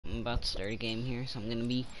about to start a game here, so I'm gonna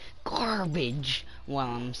be garbage while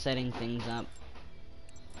I'm setting things up.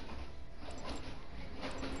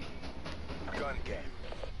 Gun game.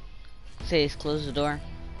 Says close the door.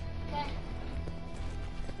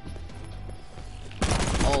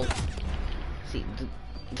 Oh, see,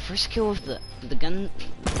 the first kill with the gun.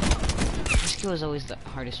 The first kill is always the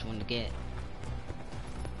hardest one to get.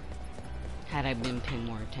 Had I been paying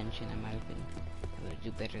more attention, I might have been able to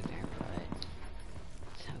do better there, but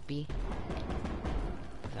that's how it be.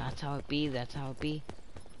 That's how it be, that's how it be.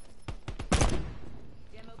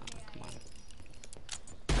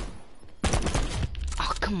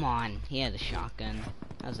 Oh, come on. He had a shotgun.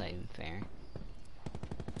 That was not even fair.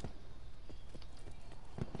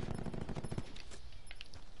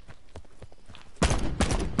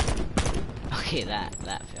 Okay, that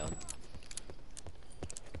failed.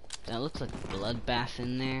 That looks like a bloodbath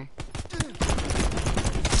in there.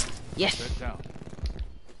 Yes!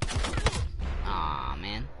 Aw,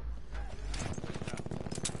 man.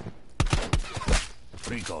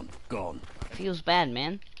 Recon, gone. Feels bad,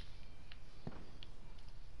 man.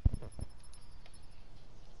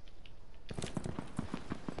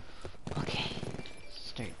 Okay.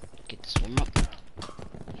 Get this warm up.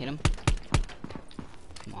 Hit him.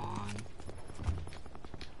 Come on.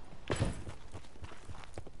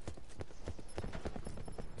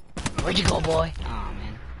 Where'd you go, boy? Aw,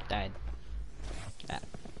 man. Died.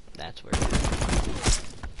 That's weird.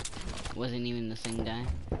 Wasn't even the same guy.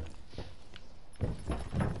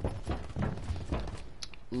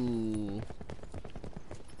 Ooh.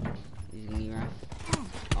 He's gonna be rough.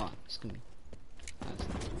 Oh, it's gonna be.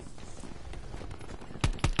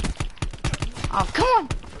 Oh, come on!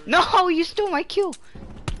 No, you stole my kill!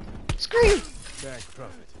 Scream!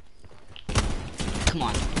 Come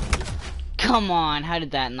on. Come on, how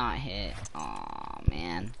did that not hit? Aw,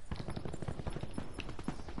 man.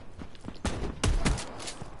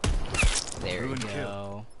 There we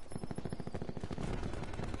go.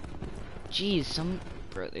 Jeez,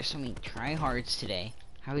 bro, there's so many tryhards today.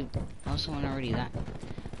 How's someone already that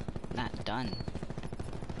done?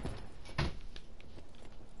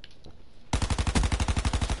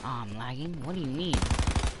 Ah, I'm lagging? What do you mean?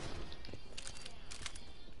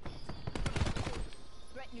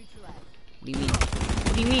 What do you mean?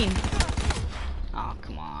 What do you mean? Oh,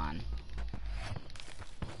 come on.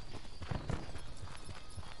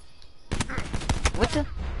 What the?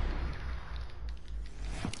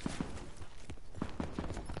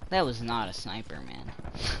 That was not a sniper, man.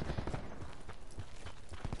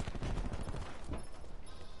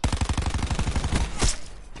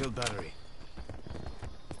 Kill battery.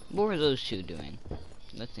 What were those two doing?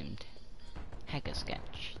 That seemed hecka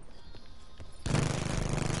sketch.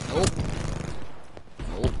 Nope.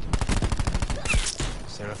 Nope.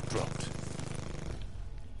 Seraph dropped.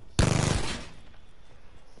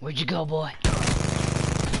 Where'd you go, boy?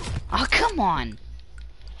 Oh, come on!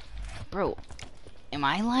 Bro, am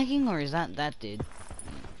I lagging or is that dude?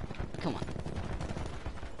 Come on.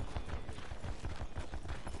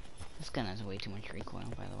 This gun has way too much recoil,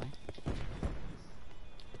 by the way.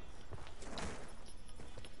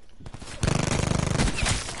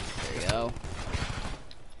 There you go.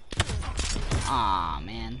 Aw,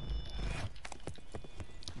 man.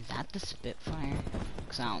 Is that the Spitfire?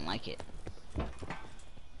 Because I don't like it.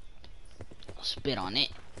 I'll spit on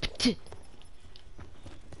it.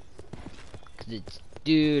 Because it's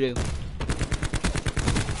doo-doo.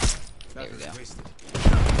 There we go.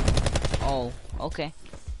 Oh, okay.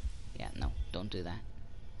 Yeah, no, don't do that.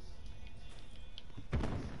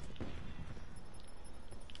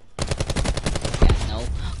 Yeah, no.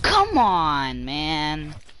 Come on,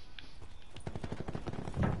 man.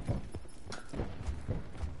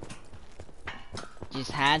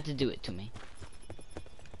 Just had to do it to me.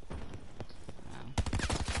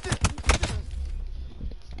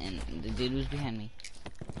 And the dude was behind me.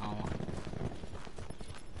 Oh.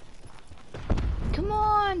 Come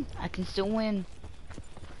on! I can still win.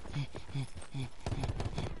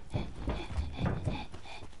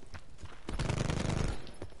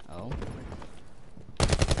 Oh.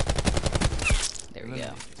 There we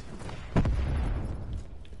go.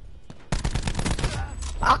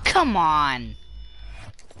 Oh, come on!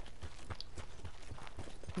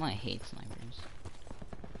 I hate snipers.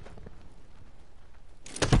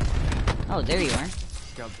 Oh, there you are.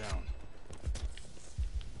 Scout down.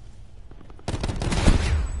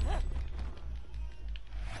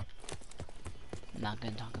 Not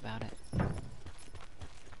gonna talk about it.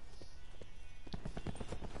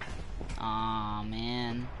 Aw,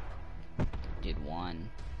 man. Did one.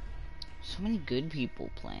 So many good people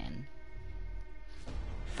playing.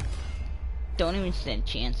 Don't even stand a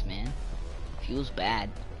chance, man. Feels bad.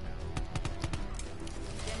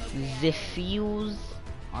 The feels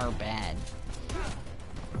are bad.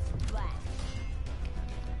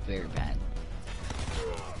 Very bad.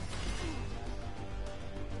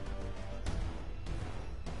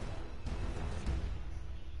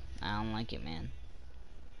 I don't like it, man.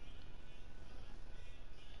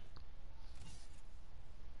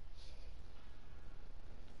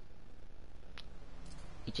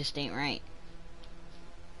 It just ain't right.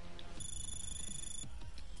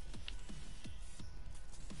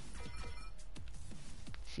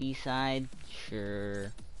 Seaside,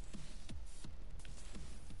 sure.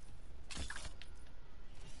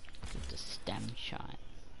 With the stem shot,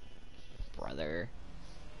 brother.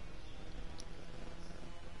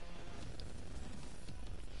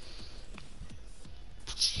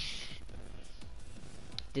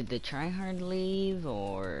 Did the tryhard leave,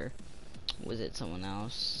 or was it someone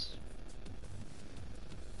else?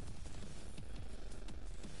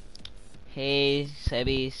 Hey,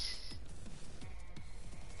 Sebis.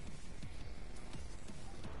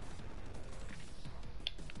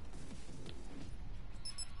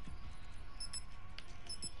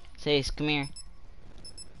 Sebis, come here.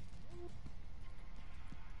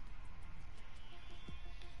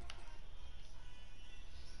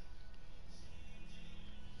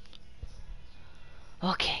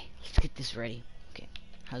 Okay, let's get this ready. Okay,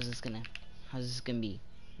 how's this gonna be?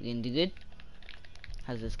 We gonna do good?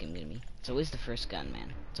 How's this game gonna be? It's always the first gun,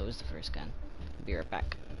 man. It's always the first gun. I'll be right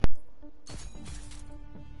back.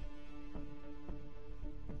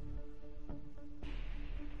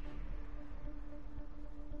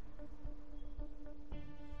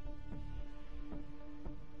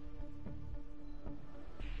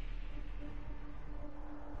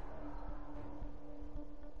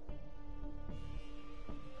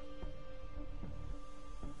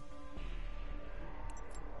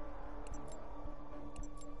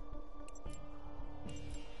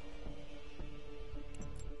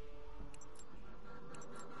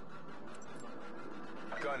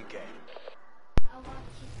 Gungame.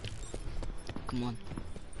 Come on.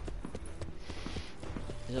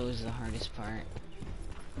 It's always the hardest part.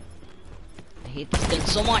 I hate this gun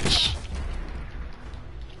so much!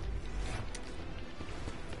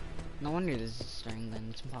 No wonder this is a starting gun.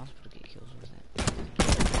 It's impossible to get kills with it.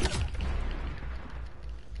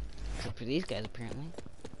 Except for these guys, apparently.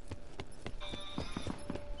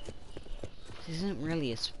 This isn't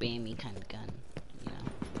really a spammy kind of gun, you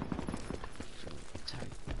know? It's hard.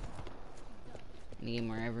 In a game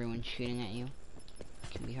where everyone's shooting at you,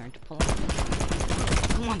 it can be hard to pull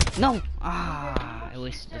off. Come on! No! Ah, I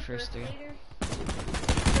wasted the first three.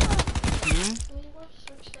 Hmm?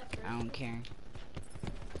 I don't care.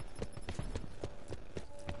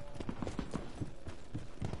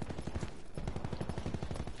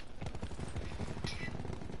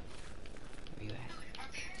 Where you at?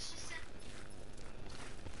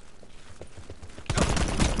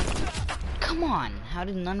 Come on! How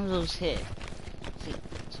did none of those hit? See,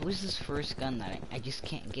 it's always this first gun that I just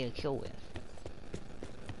can't get a kill with.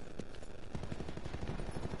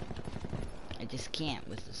 I just can't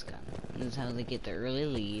with this gun. This is how they get the early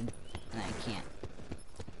lead, and I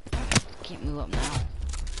can't move up now.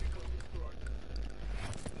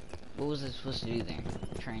 What was I supposed to do there?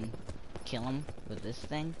 Try and kill him with this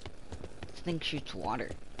thing? This thing shoots water.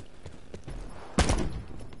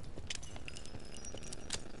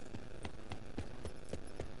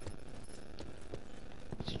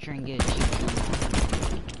 So try and get a cheap kill.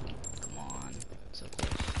 Come on. So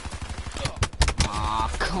close.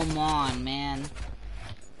 Aw, come on, man.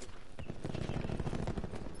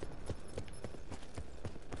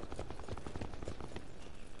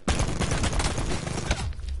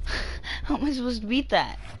 How am I supposed to beat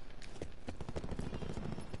that?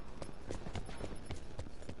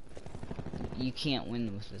 You can't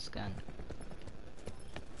win with this gun.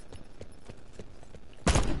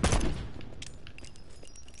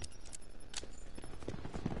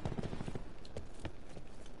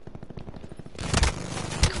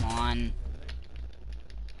 Come on.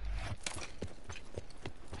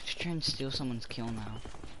 I have to try and steal someone's kill now.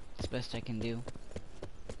 It's the best I can do.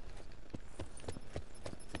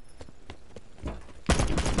 I'm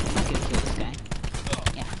not gonna kill this guy.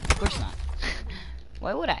 Yeah, of course not.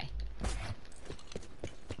 Why would I?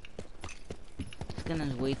 This gun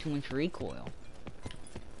has way too much recoil.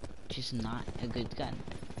 Just not a good gun.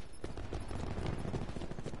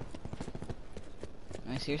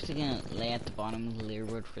 Am I seriously gonna lay at the bottom of the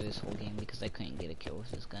leaderboard for this whole game because I couldn't get a kill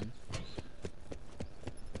with this gun?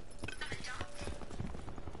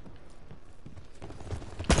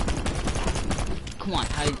 Come Come on,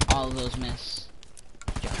 how did all of those miss?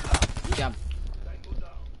 Good job.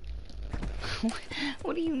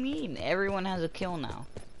 What do you mean? Everyone has a kill now.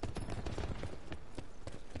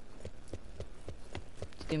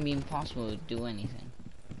 It's gonna be impossible to do anything.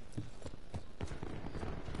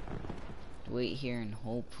 Wait here and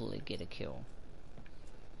hopefully get a kill.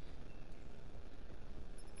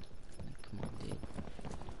 Come on, dude.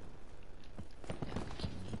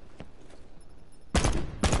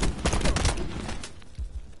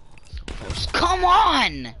 So close. Come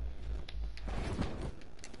on!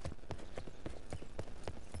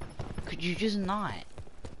 Could you just not?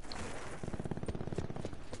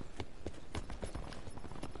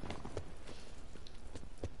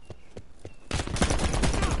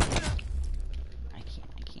 I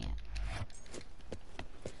can't.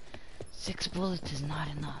 6 bullets is not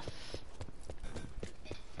enough.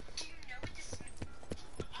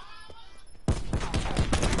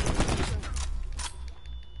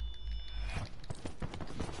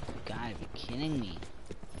 You gotta be kidding me.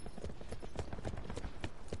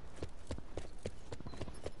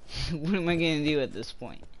 What am I gonna do at this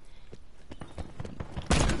point?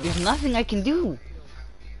 There's nothing I can do.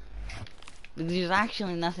 There's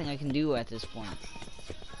actually nothing I can do at this point.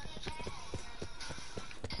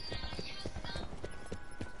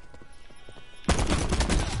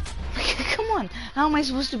 Come on, how am I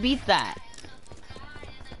supposed to beat that?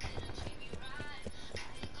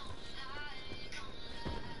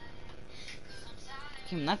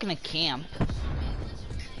 Okay, I'm not gonna camp.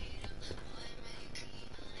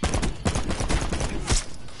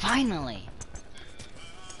 Finally!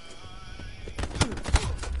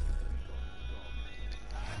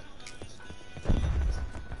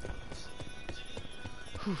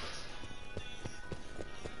 Whew.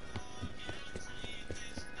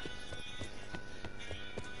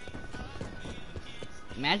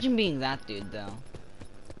 Imagine being that dude, though.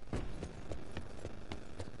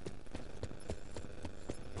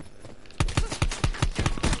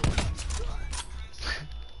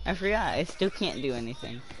 I forgot, I still can't do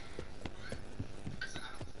anything.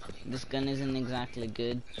 This gun isn't exactly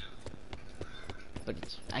good, but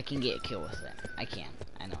I can get a kill with it. I can.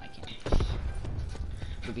 I know I can.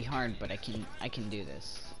 It'll be hard, but I can do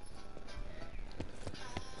this.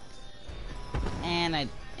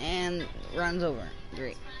 And runs over.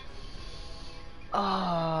 Great. Oh,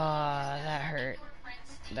 that hurt.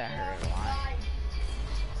 That hurt a lot.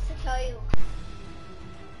 To tell you.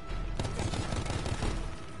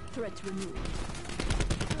 Threat removed.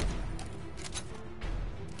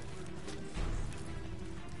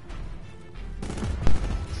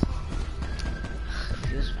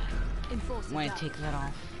 Feels bad. I'm gonna take that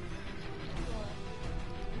off.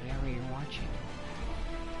 Whatever you're watching.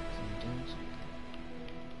 I'm doing something.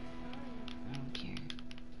 I don't care.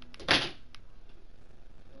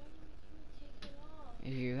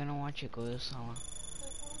 If you're gonna watch it, go to Sala.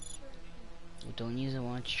 Don't use it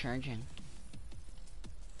while it's charging.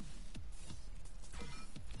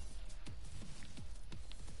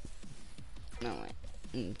 No,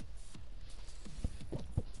 wait.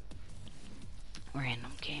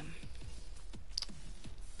 Random game.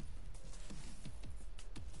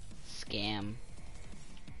 Scam.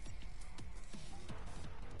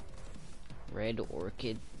 Red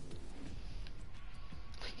Orchid.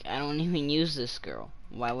 I don't even use this girl.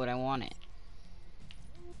 Why would I want it?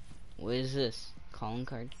 What is this? Calling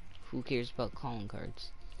card? Who cares about calling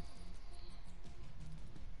cards?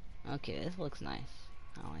 Okay, this looks nice.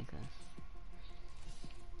 I like this.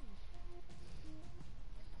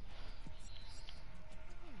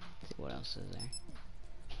 Let's see what else is there.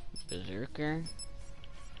 Berserker.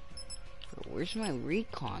 Bro, where's my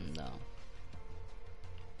recon though?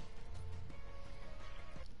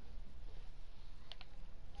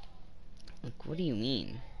 Like, what do you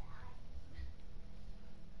mean?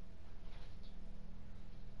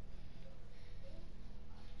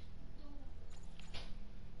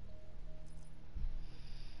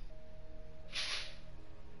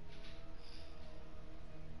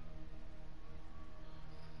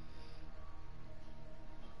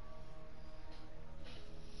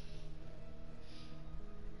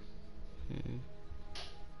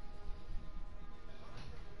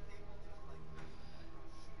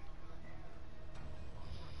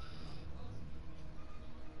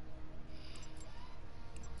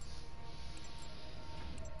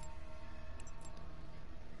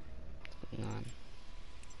 On.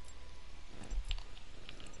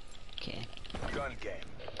 Okay. Gungame.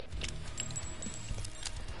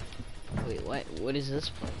 Wait, what? What is this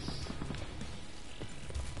place?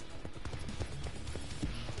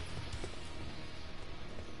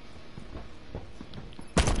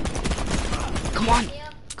 Come on!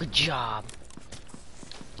 Good job.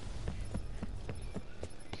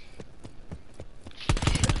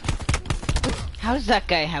 How does that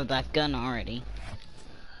guy have that gun already?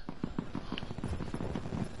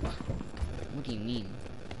 What do you mean?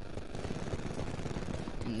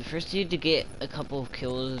 And the first dude to get a couple of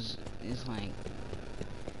kills is like,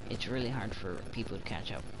 it's really hard for people to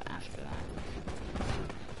catch up after that.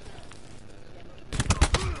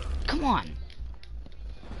 Come on!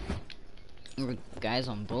 There were guys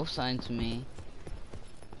on both sides of me,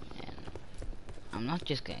 and I'm not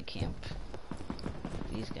just gonna camp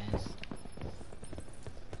these guys.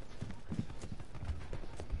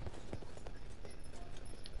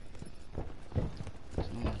 There's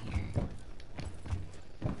no one here.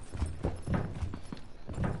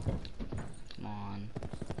 Come on.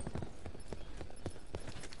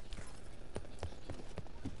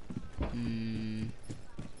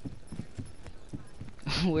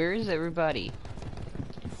 Where is everybody?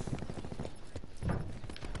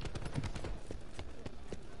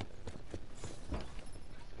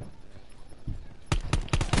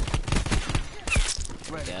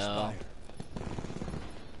 Go.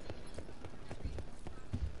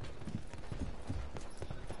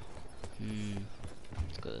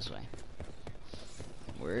 Let's go this way.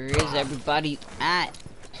 Where is everybody at?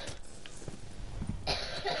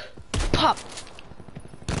 Pop!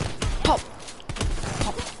 Pop!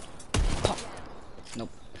 Pop! Pop!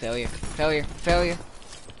 Nope. Failure. Failure. Failure.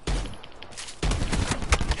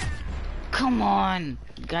 Come on!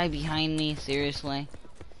 Guy behind me, seriously?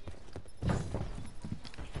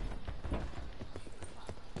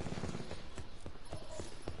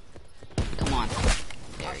 Come on.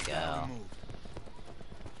 There we go.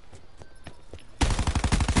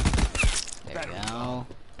 There we go.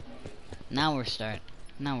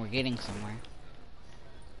 Now we're getting somewhere.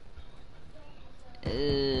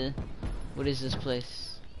 What is this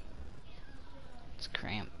place? It's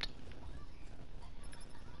cramped.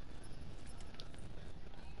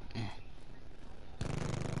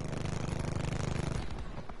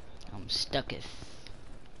 I'm stucketh.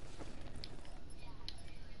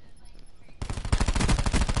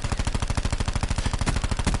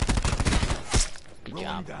 Good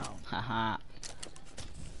job. Haha.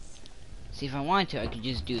 See, if I wanted to, I could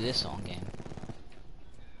just do this all game.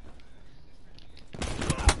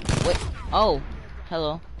 Wait. Oh.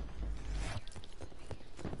 Hello.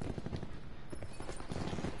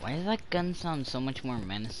 Why does that gun sound so much more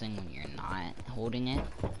menacing when you're not holding it?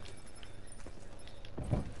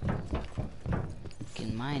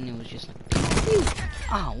 In mine, it was just like...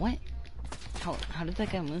 Ah, what? How did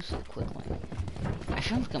that guy move so quickly? I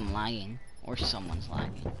feel like I'm lagging. Or someone's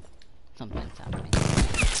lagging. Something's happening.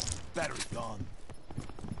 Battery gone.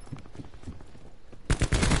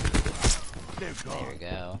 They're gone. There we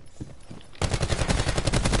go.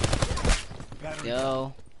 Battery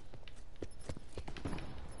Go.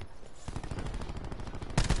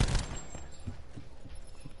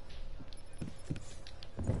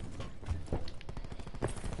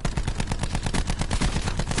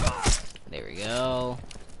 There we go.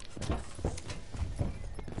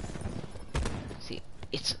 See,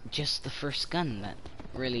 it's just the first gun that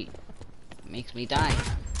really makes me die.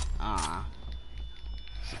 Ah.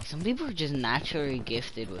 Some people are just naturally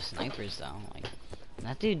gifted with snipers though. Like,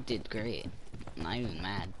 that dude did great. I'm not even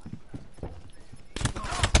mad.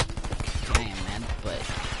 I am mad, but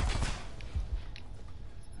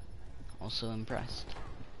also impressed.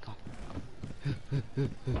 Go.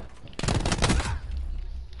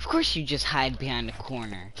 Of course you just hide behind a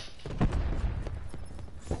corner.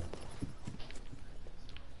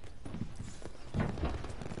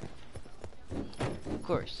 Of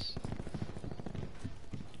course.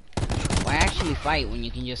 Why actually fight when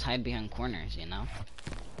you can just hide behind corners, you know?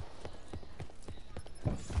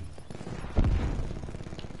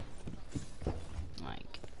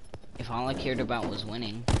 Like, if all I cared about was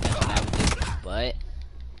winning, that's what I would do. But,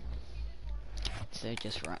 so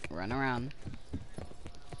just run around.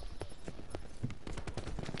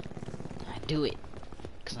 I do it,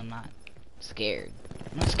 because I'm not scared.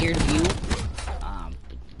 I'm not scared of you.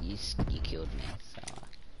 But you killed me, so,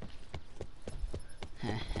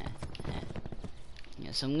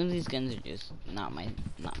 yeah, some of these guns are just not my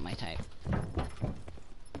type.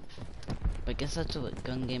 But I guess that's what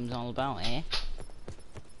gun game's all about, eh?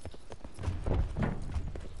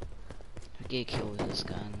 I get a kill with this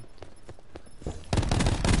gun.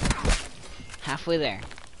 Halfway there.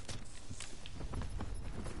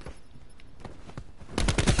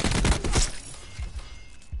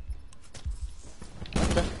 What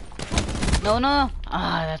the? No.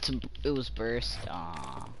 Ah, it was burst.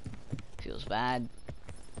 Ah, feels bad.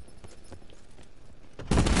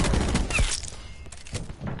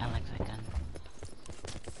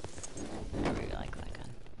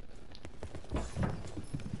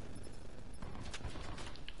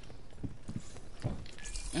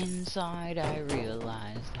 inside I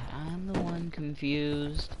realize that I'm the one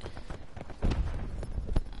confused.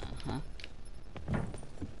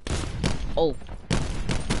 Oh.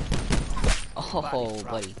 Oh,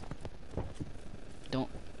 buddy. Don't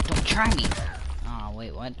try me. Oh,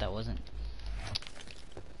 wait, what? That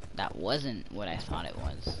wasn't what I thought it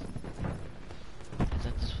was. I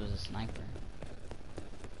thought this was a sniper.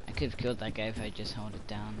 I could have killed that guy if I just held it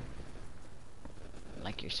down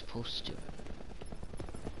like you're supposed to.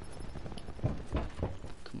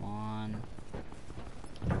 Come on.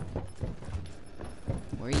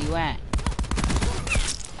 Where are you at?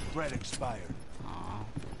 Threat expired. Aw,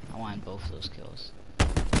 I wanted both of those kills.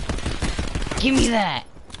 Give me that!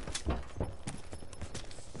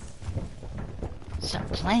 Stop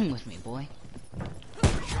playing with me, boy.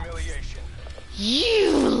 Humiliation.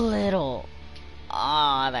 You little...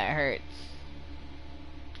 Aw, that hurts.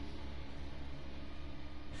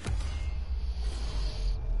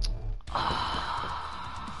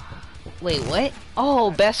 Wait, what?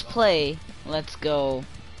 Oh, best play. Let's go.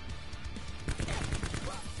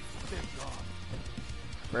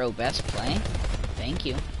 Bro, best play? Thank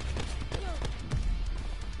you.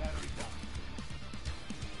 Battery gone.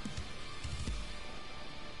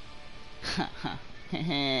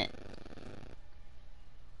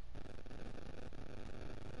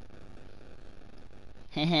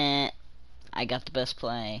 I got the best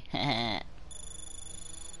play.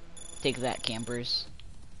 Take that, campers.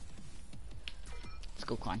 Let's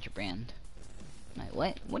go contraband. Wait,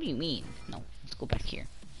 what? What do you mean? No, let's go back here.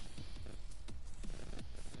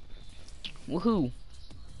 Woohoo!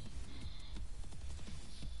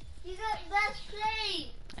 You got best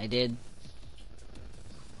play. I did.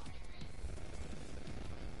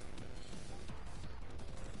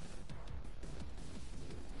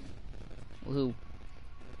 Woohoo!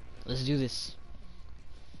 Let's do this.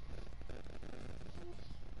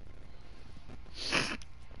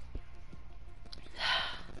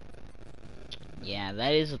 Yeah,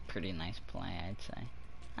 that is a pretty nice play, I'd say.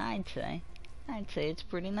 I'd say it's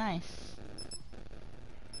pretty nice.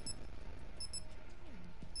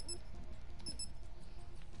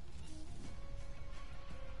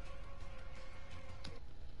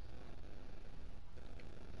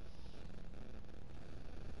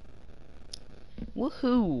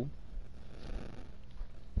 Woohoo!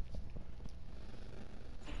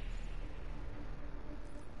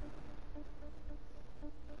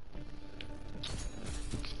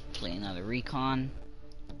 Play another recon.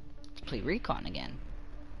 Let's play recon again.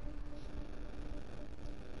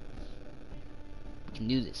 We can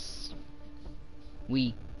do this.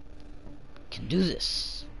 We can do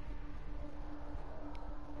this.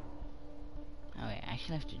 Oh wait, I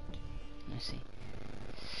should have to. Let's see.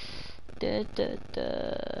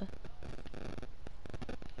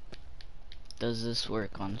 Does this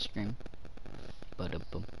work on stream?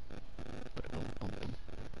 Ba-da-bum.